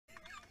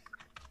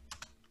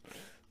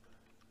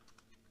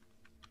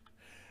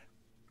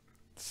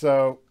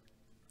So,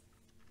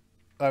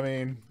 I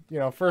mean, you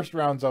know, first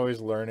round's always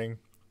learning,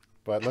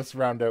 but let's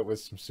round out with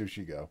some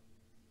Sushi Go.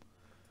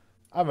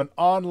 I'm an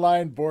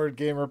online board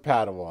gamer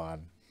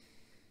Padawan.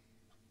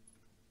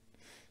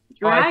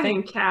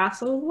 Dragon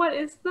Castle? What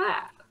is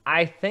that?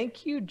 I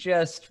think you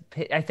just.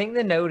 I think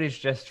the note is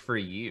just for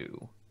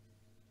you.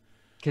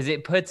 Because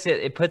it puts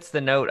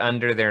the note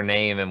under their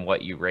name and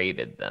what you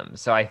rated them.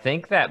 So I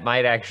think that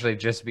might actually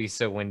just be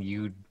so when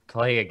you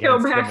play Go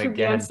against them back again,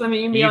 against them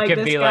and you can be you like, could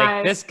this be like,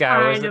 guy's this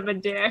guy was kind of a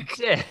dick.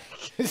 dick.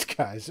 This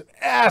guy's an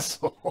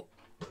asshole.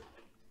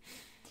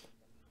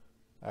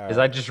 Because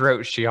I just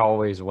wrote, she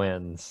always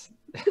wins.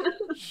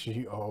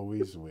 She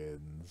always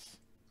wins.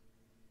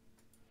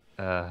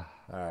 Uh,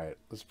 All right,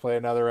 let's play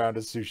another round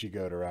of Sushi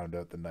Go to round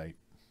out the night.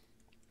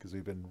 Because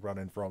we've been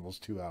running for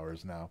almost 2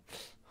 hours now.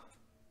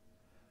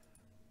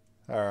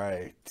 All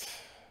right.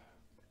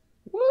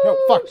 Woo! No,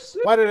 fuck.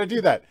 Why did I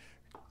do that?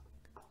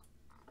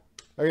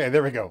 Okay,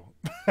 there we go.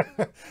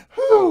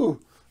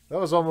 Whew! That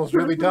was almost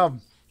really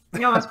dumb.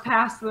 You almost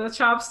passed the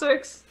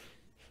chopsticks.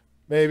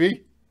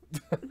 Maybe.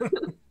 I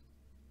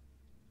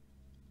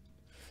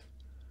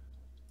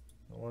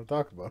don't want to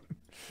talk about it.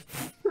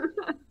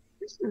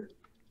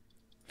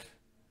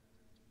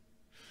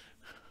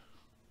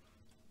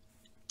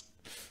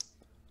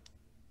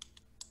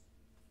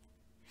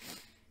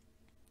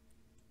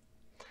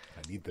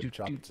 I need the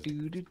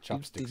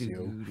chopsticks,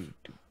 yo.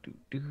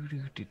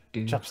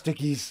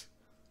 Chopstickies.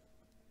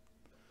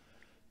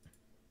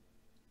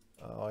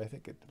 Oh, I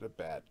think I did a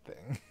bad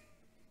thing.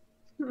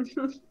 I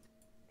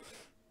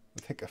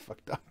think I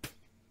fucked up.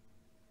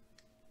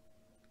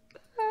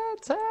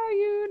 That's how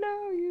you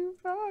know you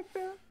fucked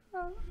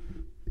up.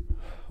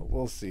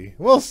 We'll see.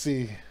 We'll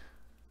see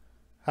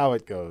how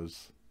it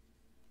goes.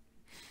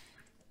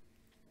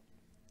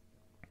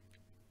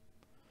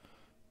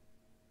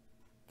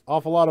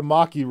 Awful lot of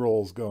Maki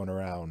rolls going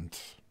around.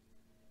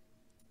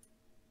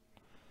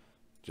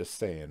 Just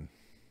saying.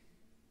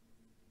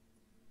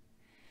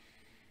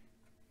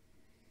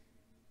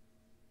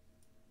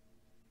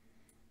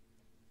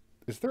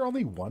 Is there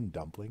only one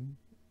dumpling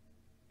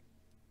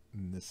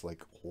in this,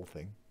 like, whole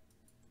thing?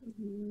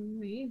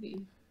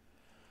 Maybe.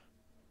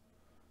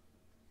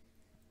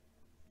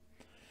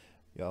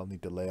 Y'all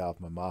need to lay off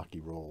my Maki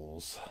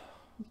rolls.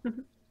 Yeah,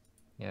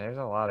 there's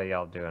a lot of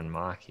y'all doing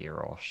Maki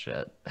roll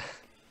shit.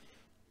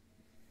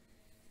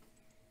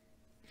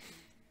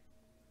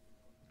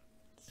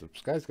 So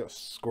this guy's got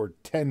scored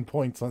 10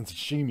 points on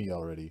sashimi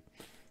already.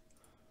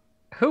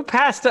 Who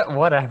passed it?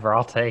 Whatever,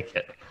 I'll take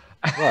it.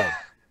 What?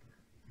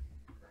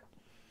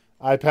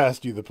 I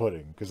passed you the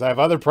pudding because I have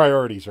other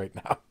priorities right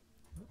now.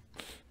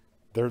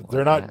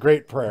 They're not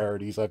great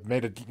priorities. I've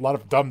made a lot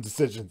of dumb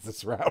decisions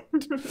this round,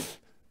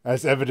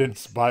 as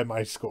evidenced by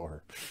my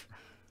score.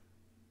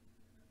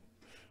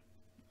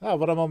 Oh,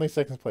 but I'm only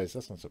second place.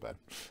 That's not so bad.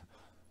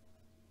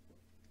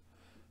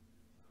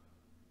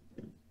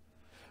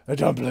 A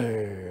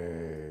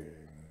dumpling.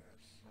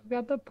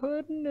 Got the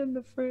pudding in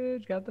the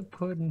fridge. Got the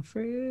pudding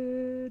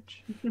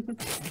fridge.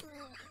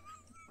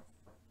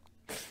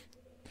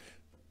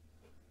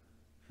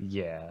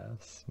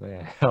 Yes, may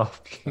I help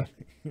you?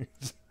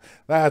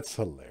 That's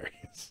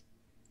hilarious.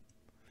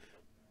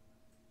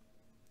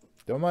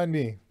 Don't mind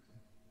me.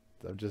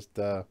 I'm just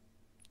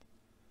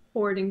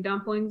Hoarding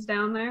dumplings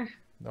down there.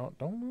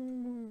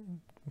 don't.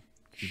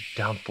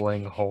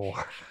 Dumpling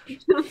whore.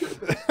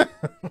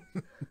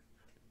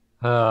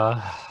 You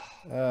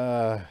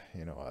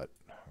know what?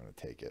 I'm gonna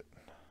take it.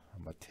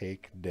 I'm gonna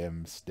take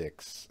them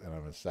sticks and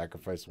I'm gonna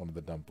sacrifice one of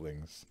the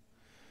dumplings.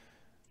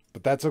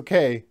 But that's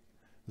okay,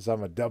 because I'm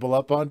gonna double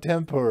up on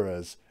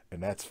tempuras,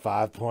 and that's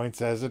 5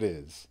 points as it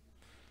is.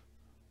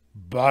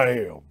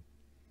 Bam!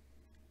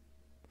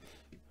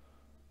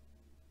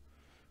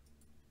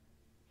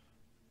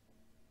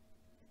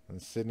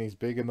 And Sydney's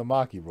big in the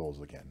Maki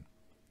rolls again.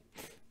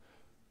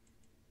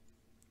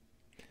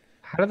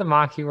 How do the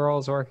Maki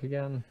rolls work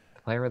again?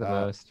 The player with the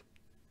most?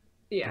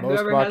 Yeah, Most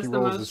whoever Maki has the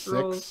rolls is most 6.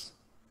 rolls.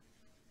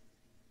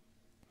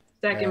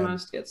 Second And-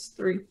 most gets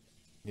 3.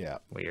 Yeah.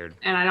 Weird.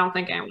 And I don't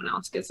think anyone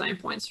else gets any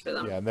points for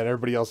them. Yeah, and then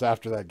everybody else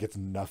after that gets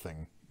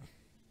nothing.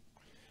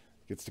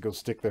 Gets to go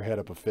stick their head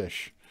up a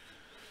fish.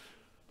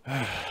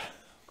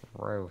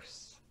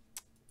 Gross.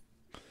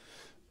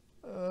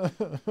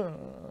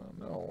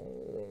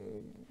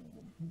 No.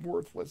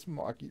 Worthless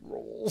Maki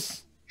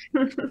rolls.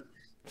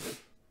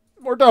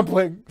 More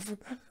dumpling.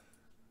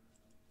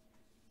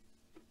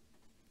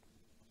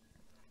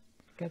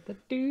 Got the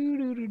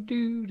do.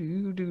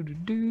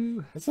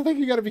 That's the thing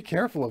you got to be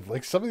careful of.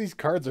 Like, some of these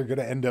cards are going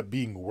to end up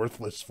being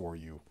worthless for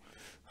you.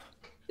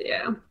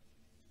 Yeah.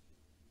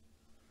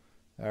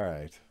 All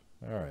right.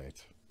 All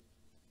right.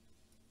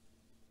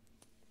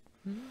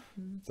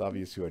 It's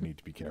obvious who I need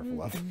to be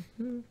careful of.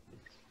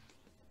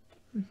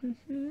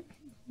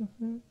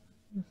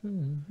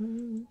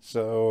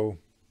 So,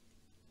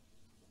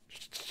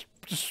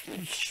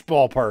 just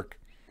ballpark.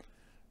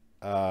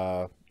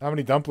 How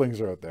many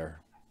dumplings are out there?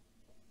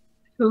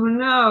 Who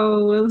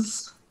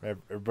knows?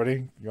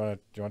 Everybody, you want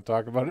to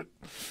talk about it?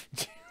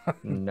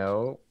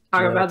 No.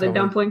 Talk wanna about the tell me-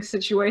 dumpling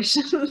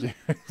situation.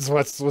 So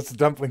what's the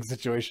dumpling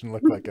situation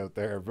look like out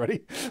there,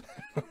 everybody?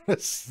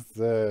 There's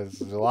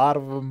a lot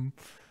of them.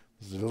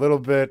 There's a little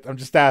bit. I'm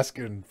just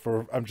asking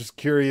for. I'm just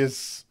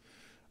curious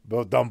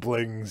about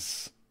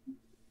dumplings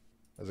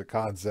as a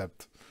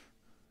concept.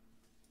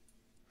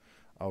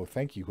 Oh,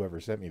 thank you, whoever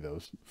sent me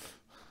those.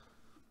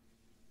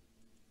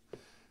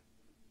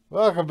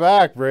 Welcome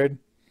back, Braid.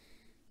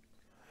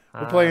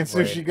 We're playing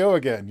Sushi Go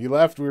again. You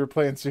left, we were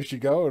playing Sushi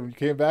Go, and we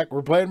came back,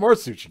 we're playing more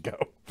Sushi Go.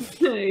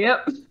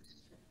 Yep.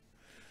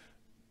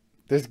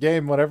 This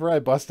game, whenever I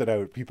bust it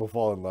out, people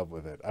fall in love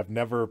with it. I've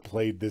never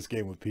played this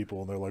game with people,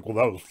 and they're like, well,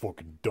 that was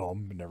fucking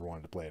dumb, and never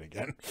wanted to play it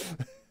again.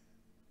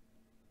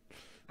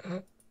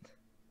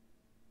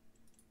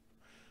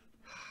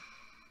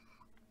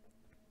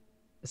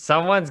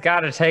 Someone's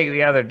got to take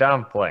the other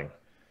dumpling.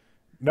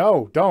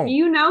 No, don't.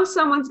 You know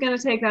someone's gonna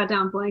take that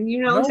dumpling. You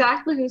know No.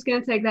 exactly who's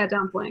gonna take that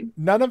dumpling.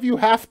 None of you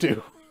have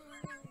to.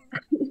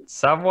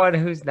 Someone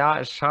who's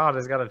not shot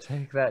is going to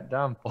take that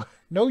dumpling.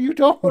 No, you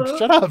don't. Well-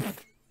 Shut up.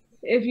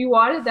 If you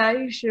wanted that,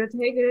 you should have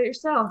taken it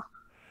yourself.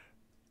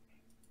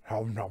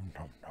 Nom, nom,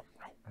 nom, nom,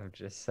 nom. I'm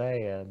just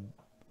saying.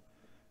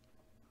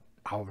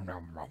 Nom, nom,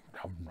 nom,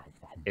 nom, nom,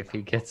 nom. If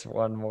he gets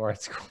one more,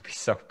 it's going to be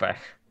so bad.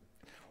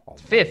 Nom, nom, nom, nom, nom.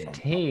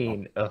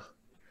 15. Ugh.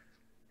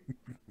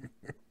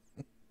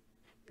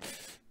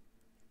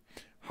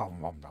 Nom,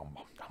 nom, nom,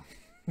 nom,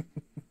 nom.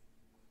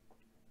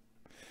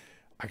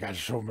 I got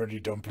so many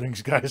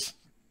dumplings, guys.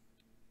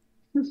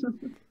 What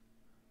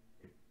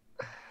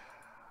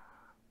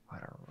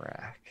a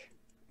wreck.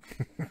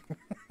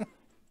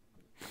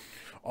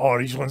 Oh,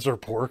 these ones are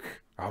pork.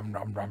 Nom,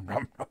 nom, nom,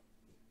 nom,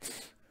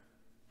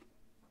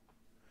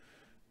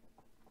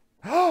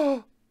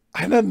 nom.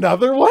 And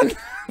another one?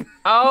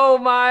 Oh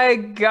my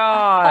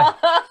god.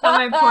 How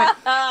many points?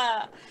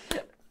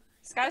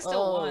 Sky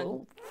still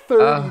won.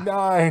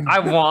 39. I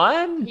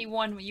won? He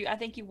won. I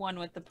think you won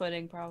with the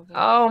pudding, probably.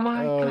 Oh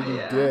my Oh, god. you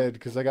Yeah. did,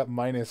 because I got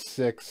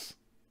 -6.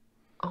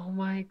 Oh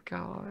my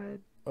god.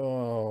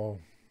 Oh.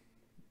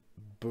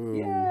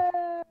 Boo.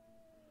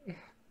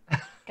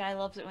 Guy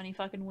loves it when he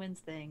fucking wins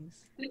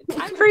things.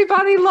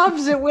 Everybody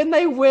loves it when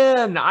they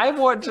win. I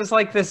want just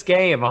like this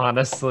game,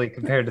 honestly,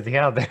 compared to the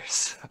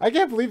others. I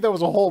can't believe that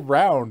was a whole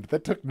round.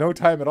 That took no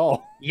time at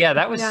all. Yeah,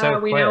 that was Now so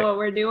we quick. know what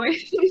we're doing.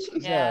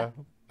 Yeah.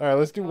 All right,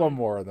 let's do one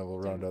more and then we'll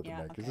round out the Yeah,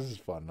 night because okay. this is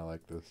fun. I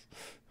like this.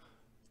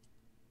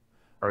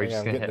 Are we Yeah, just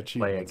I'm gonna getting hit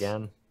play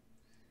achievements.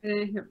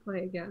 again? Hit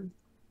play again.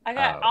 I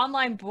got Oh.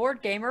 online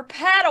board gamer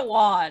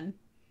Padawan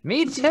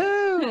Me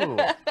too.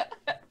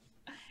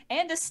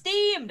 and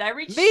Esteemed. I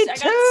Me got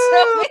so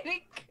too!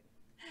 many.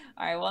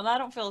 All right, well, I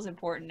don't feel as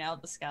important now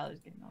that the Skylar's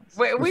getting on.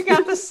 Wait, we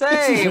got the same.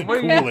 This isn't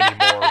cool anymore.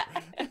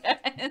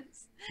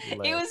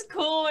 It was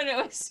cool when it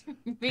was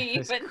me, It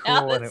was but cool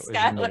now when that it was me.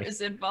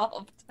 Skylar's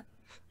involved.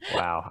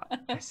 Wow,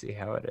 I see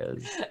how it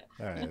is.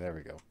 All right, there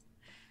we go.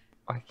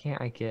 Why can't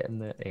I get in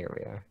the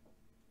area?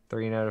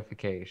 3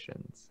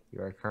 notifications.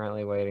 You are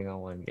currently waiting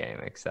on one game.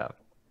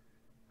 Accept.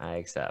 I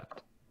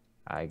accept.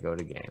 I go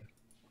to game.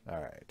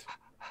 All right.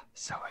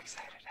 So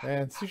excited.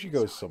 Man, Sushi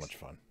Go is so much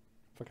fun.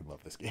 Fucking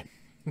love this game.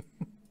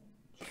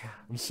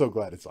 I'm so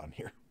glad it's on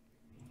here.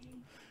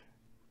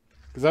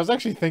 Because I was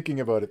actually thinking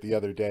about it the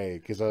other day.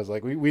 Because I was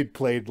like, we'd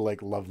played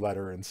like Love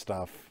Letter and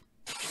stuff.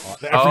 On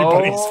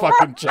everybody's Oh,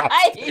 fucking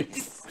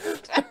chopsticks.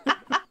 Nice.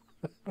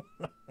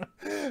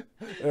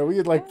 And we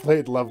had like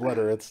played Love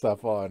Letter and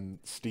stuff on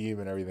Steam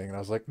and everything. And I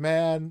was like,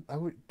 man, I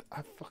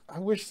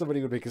wish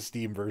somebody would make a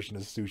Steam version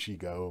of Sushi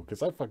Go.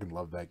 Because I fucking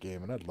love that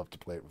game. And I'd love to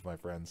play it with my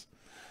friends.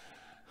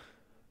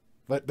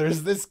 But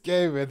there's this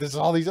game, and there's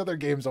all these other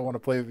games I want to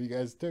play with you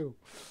guys too.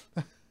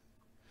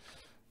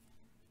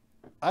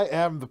 I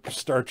am the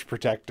starch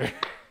protector.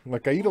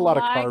 Like, I eat a lot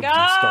of My carbs and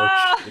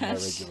starch in my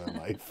gosh. regular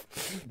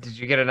life. Did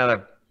you get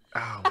another?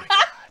 Oh my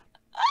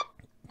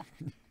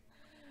god.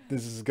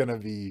 This is gonna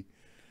be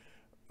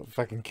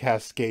fucking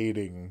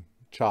cascading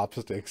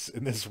chopsticks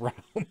in this round.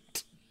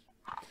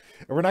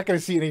 And we're not gonna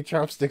see any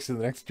chopsticks in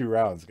the next 2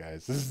 rounds,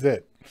 guys. This is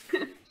it.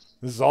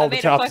 This is all the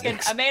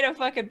chopsticks. I made a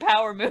fucking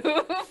power move.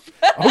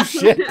 Oh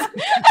shit!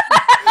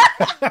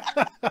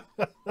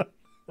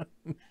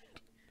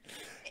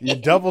 You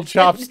double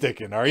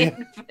chopsticking, are you?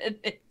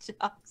 Infinite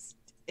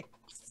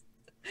chopsticks.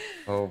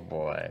 Oh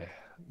boy.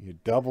 You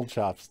double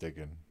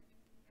chopsticking.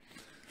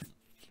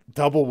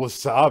 Double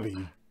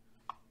wasabi.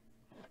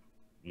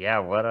 Yeah,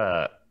 what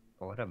a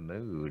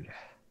mood.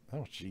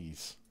 Oh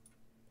jeez.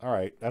 All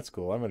right, that's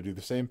cool. I'm gonna do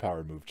the same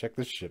power move. Check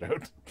this shit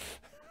out.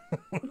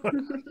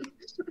 Everybody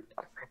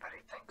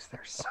thinks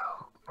they're so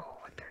cool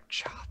with their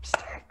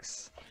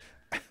chopsticks.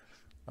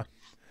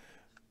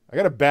 I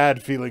got a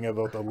bad feeling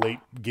about the late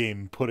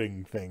game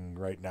pudding thing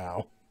right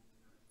now.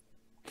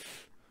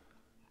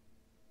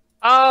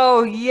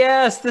 Oh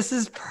yes, this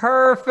is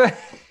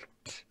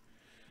perfect.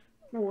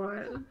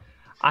 What?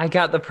 I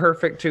got the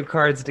perfect 2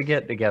 cards to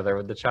get together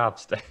with the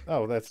chopstick.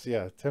 Oh, that's,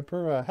 yeah,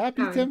 tempura.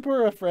 Happy Oh.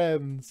 tempura,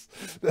 friends.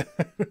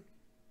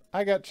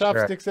 I got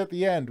chopsticks at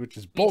the end, which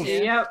is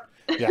bullshit. Yep.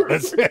 Yeah,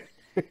 that's it.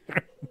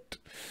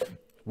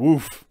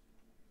 Woof.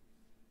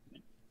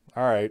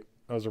 All right.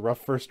 That was a rough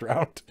first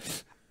round.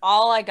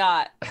 All I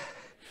got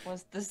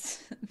was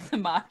this the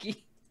maki.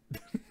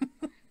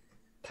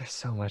 There's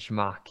so much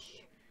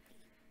maki.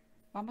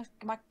 Mama,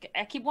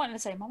 I keep wanting to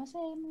say, Mama say,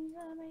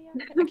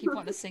 I keep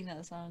wanting to sing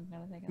that song.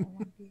 Now I think I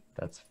want to.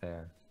 That's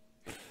fair.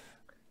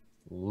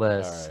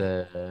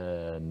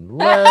 Listen.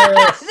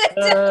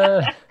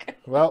 Listen.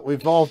 Well,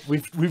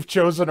 we've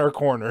chosen our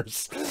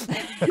corners.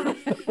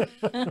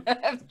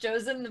 I've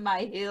chosen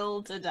my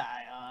hill to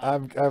die on.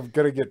 I'm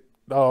gonna get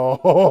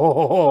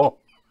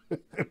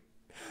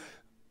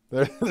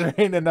there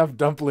ain't enough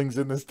dumplings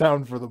in this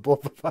town for the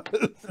both of us.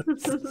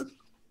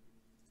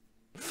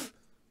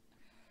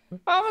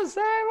 Mama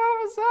say,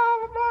 mama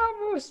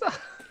say.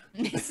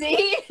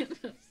 See?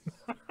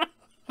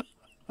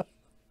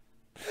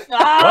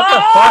 What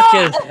the fuck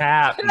is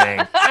happening?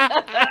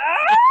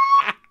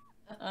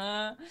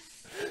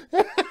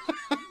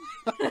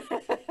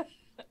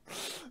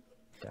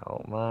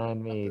 Don't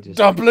mind me. Just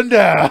Dumpling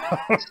down.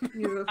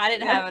 I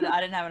didn't have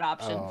an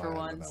option for I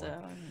one, know.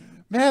 so.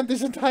 Man,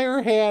 this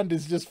entire hand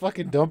is just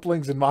fucking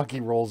dumplings and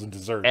maki rolls and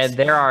desserts. and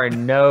there are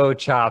no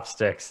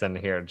chopsticks in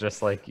here,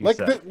 just like you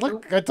said.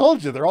 Look, I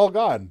told you, they're all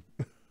gone.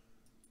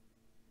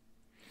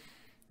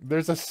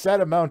 There's a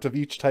set amount of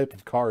each type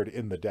of card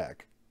in the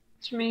deck.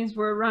 Which means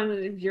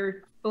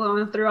you're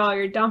blowing through all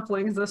your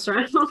dumplings this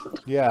round.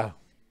 Yeah.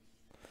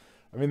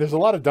 I mean, there's a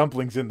lot of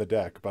dumplings in the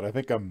deck, but I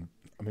think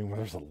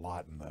there's a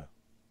lot in the...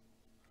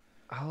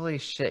 Holy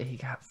shit, he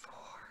got 4.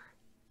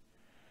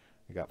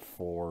 I got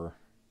 4.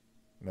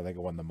 And I think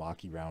I won the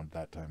Maki round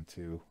that time,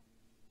 too.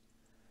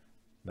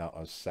 No,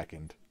 I was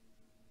second.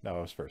 No,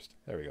 I was first.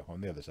 There we go,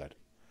 on the other side.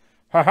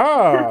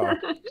 Ha-ha!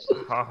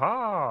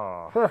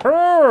 Ha-ha!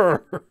 Ha-ha!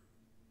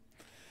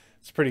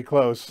 It's pretty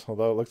close,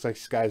 although it looks like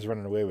Sky's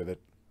running away with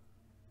it.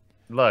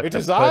 Look, It the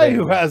is I pudding-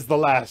 who has the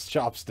last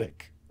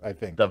chopstick, I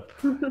think. the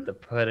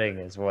pudding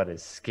is what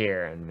is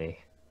scaring me.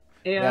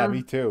 Yeah,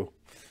 me too.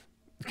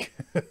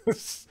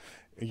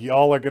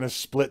 Y'all are going to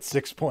split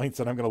 6 points,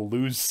 and I'm going to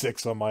lose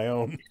 6 on my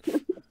own.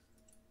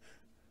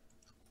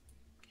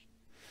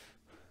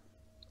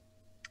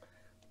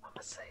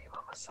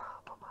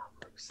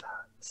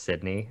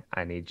 Sydney,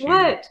 I need you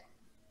What?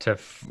 to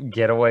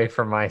get away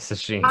from my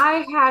sashimi.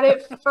 I had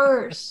it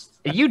first.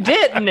 You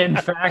didn't, in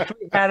fact.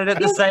 We had it at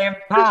the same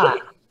time.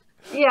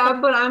 Yeah,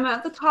 but I'm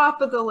at the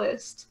top of the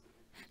list.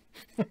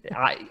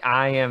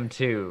 I am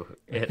too.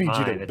 I need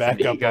you to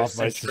back up off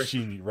my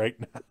sashimi right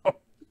now.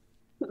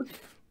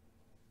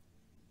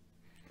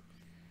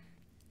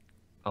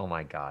 Oh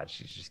my god,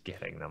 she's just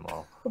getting them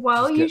all.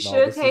 Well, Just you getting all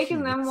should have the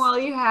taken them sashimis. while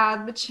you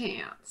had the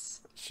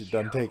chance. She's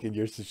done taking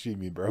your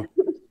sashimi, bro.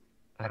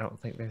 I don't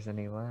think there's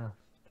any left.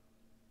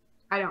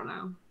 I don't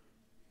know.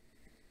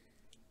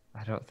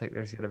 I don't think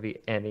there's going to be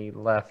any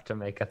left to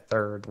make a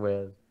third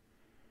with.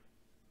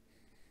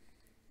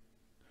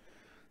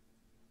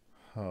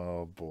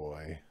 Oh,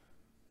 boy.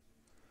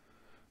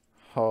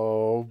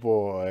 Oh,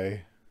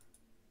 boy.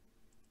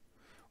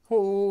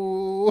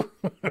 Oh.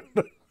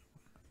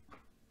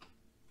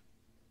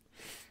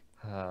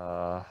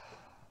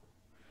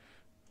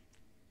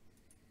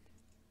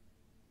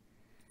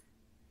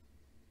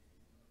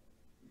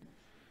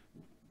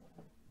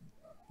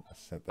 I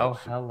sent that Oh,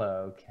 shit.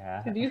 hello,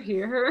 cat. Did you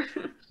hear her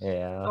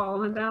Yeah.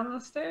 falling down the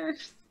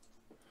stairs?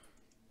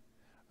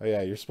 Oh,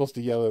 yeah, you're supposed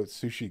to yell out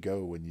Sushi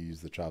Go when you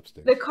use the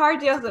chopstick. The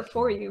card yells it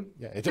for you.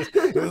 Yeah,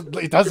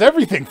 it does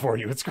everything for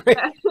you. It's great.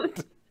 All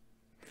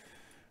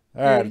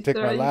right, I take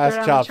my last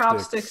you throw down the chopsticks.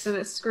 chopsticks and it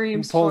Who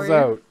screams pulls for you.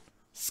 out?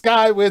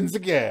 Sky wins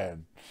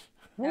again.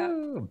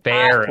 Woo,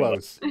 barely.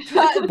 Close.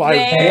 By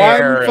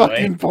Barely. one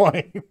fucking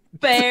point.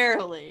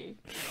 Barely.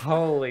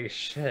 Holy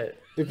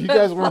shit. If you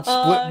guys weren't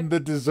splitting the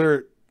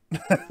dessert.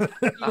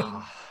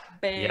 Oh,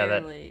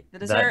 Barely. that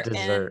The dessert,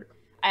 dessert.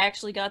 And I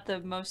actually got the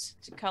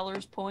most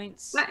colors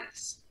points.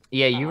 Nice.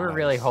 Yeah, you were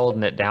really Nice.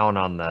 holding it down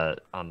on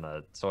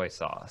the soy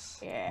sauce.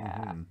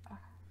 Yeah. Mhm.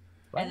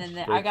 And then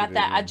Break I got it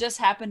that. I in. just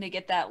happened to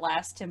get that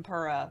last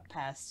tempura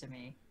passed to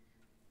me.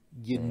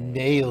 You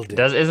nailed it.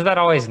 Isn't that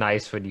always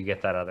nice when you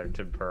get that other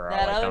tempura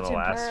That like other on the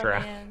last tempura,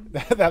 round?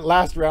 man. That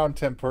last round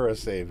tempura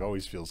save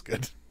always feels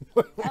good.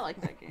 I like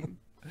that game.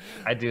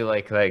 I do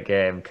like that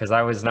game because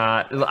I was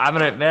not. I'm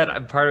gonna admit,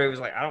 part of me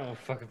was like, I don't want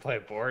to fucking play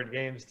board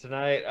games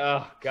tonight.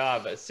 Oh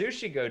god, but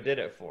Sushi Go did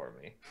it for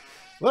me.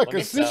 Look, Let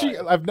me Sushi, tell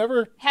you. I've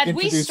never Had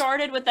we introduced...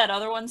 started with that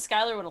other one,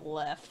 Skylar would have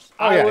left.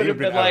 Oh, yeah, I would you've have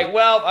been been out. like,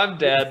 well, I'm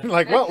dead.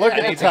 Like, well, look I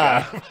at need the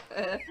to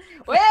time.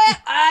 Well,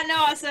 I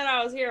know I said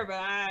I was here, but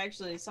I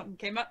actually something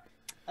came up.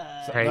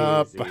 Sorry.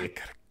 Up, I Crazy.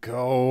 gotta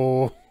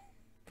go.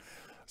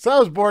 So that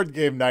was board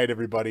game night,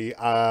 everybody.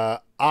 I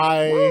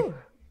Woo.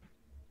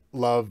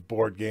 love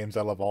board games.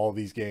 I love all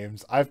these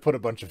games. I've put a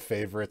bunch of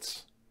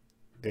favorites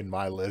in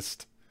my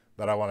list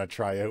that I want to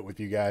try out with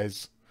you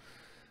guys.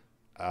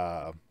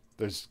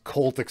 There's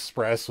Colt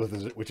Express,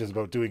 which is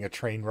about doing a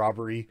train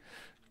robbery.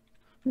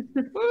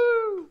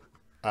 Woo.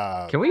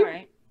 Can we? All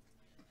right.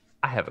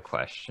 I have a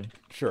question.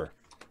 Sure.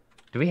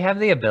 Do we have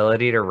the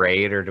ability to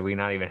raid, or do we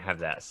not even have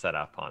that set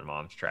up on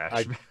Mom's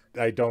Trash?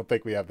 I don't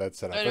think we have that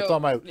set up. I That's know.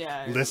 on my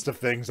Yeah. list of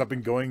things. I've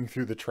been going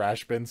through the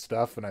trash bin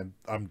stuff, and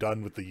I'm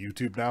done with the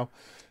YouTube now.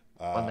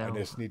 Oh, no. I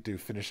just need to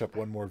finish up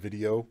one more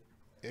video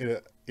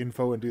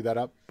info and do that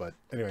up. But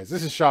anyways,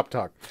 this is Shop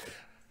Talk.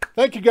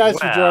 Thank you guys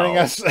for joining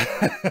Well, us.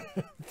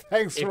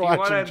 Thanks if for you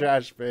watching wanna-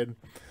 Trash Bin.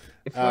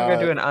 If you want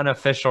to do an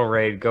unofficial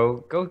raid,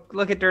 go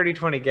look at Dirty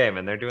 20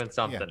 Gaming. They're doing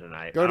something Yeah.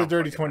 tonight. Go I to don't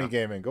Dirty fucking 20 know.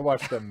 Gaming. Go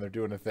watch them. They're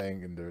doing a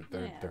thing, and they're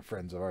Yeah.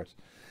 friends of ours.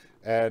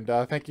 And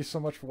thank you so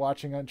much for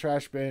watching on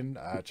Trash Bin.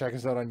 Check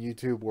us out on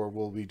YouTube, where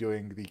we'll be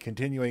doing the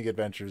continuing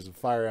adventures of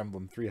Fire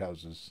Emblem Three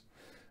Houses,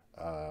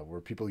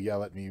 where people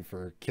yell at me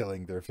for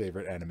killing their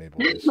favorite anime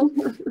boys.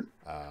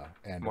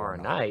 And Tomorrow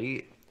whatnot.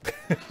 night.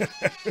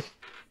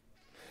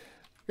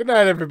 Good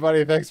night,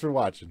 everybody. Thanks for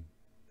watching.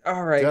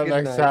 All right. Till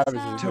Good next night. time.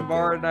 This is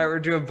Tomorrow night we're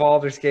doing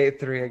Baldur's Gate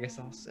 3. I guess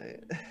I'll say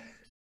it.